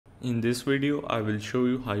In this video, I will show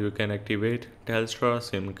you how you can activate Telstra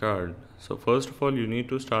SIM card. So first of all, you need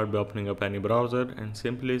to start by opening up any browser and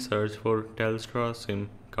simply search for Telstra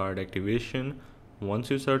SIM card activation.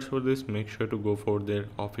 Once you search for this, make sure to go for their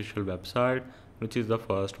official website, which is the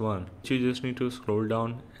first one. You just need to scroll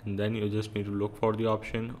down and then you just need to look for the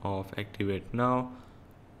option of activate now.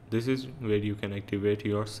 This is where you can activate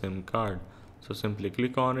your SIM card. So simply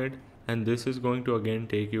click on it, and this is going to again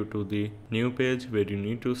take you to the new page where you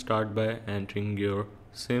need to start by entering your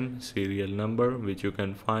SIM serial number, which you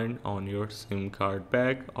can find on your SIM card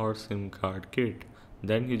pack or SIM card kit.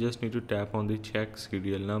 Then you just need to tap on the check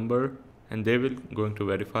serial number and they will going to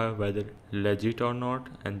verify whether legit or not,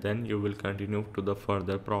 and then you will continue to the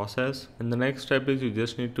further process. And the next step is you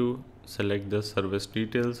just need to select the service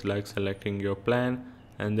details, like selecting your plan,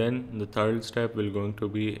 and then the third step will going to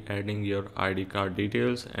be adding your ID card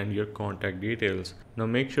details and your contact details. Now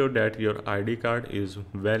make sure that your ID card is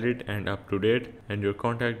valid and up to date and your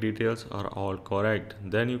contact details are all correct.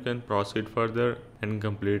 Then you can proceed further and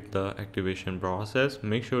complete the activation process.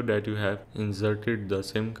 Make sure that you have inserted the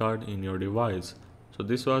SIM card in your device. So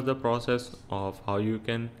this was the process of how you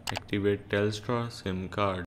can activate Telstra SIM card.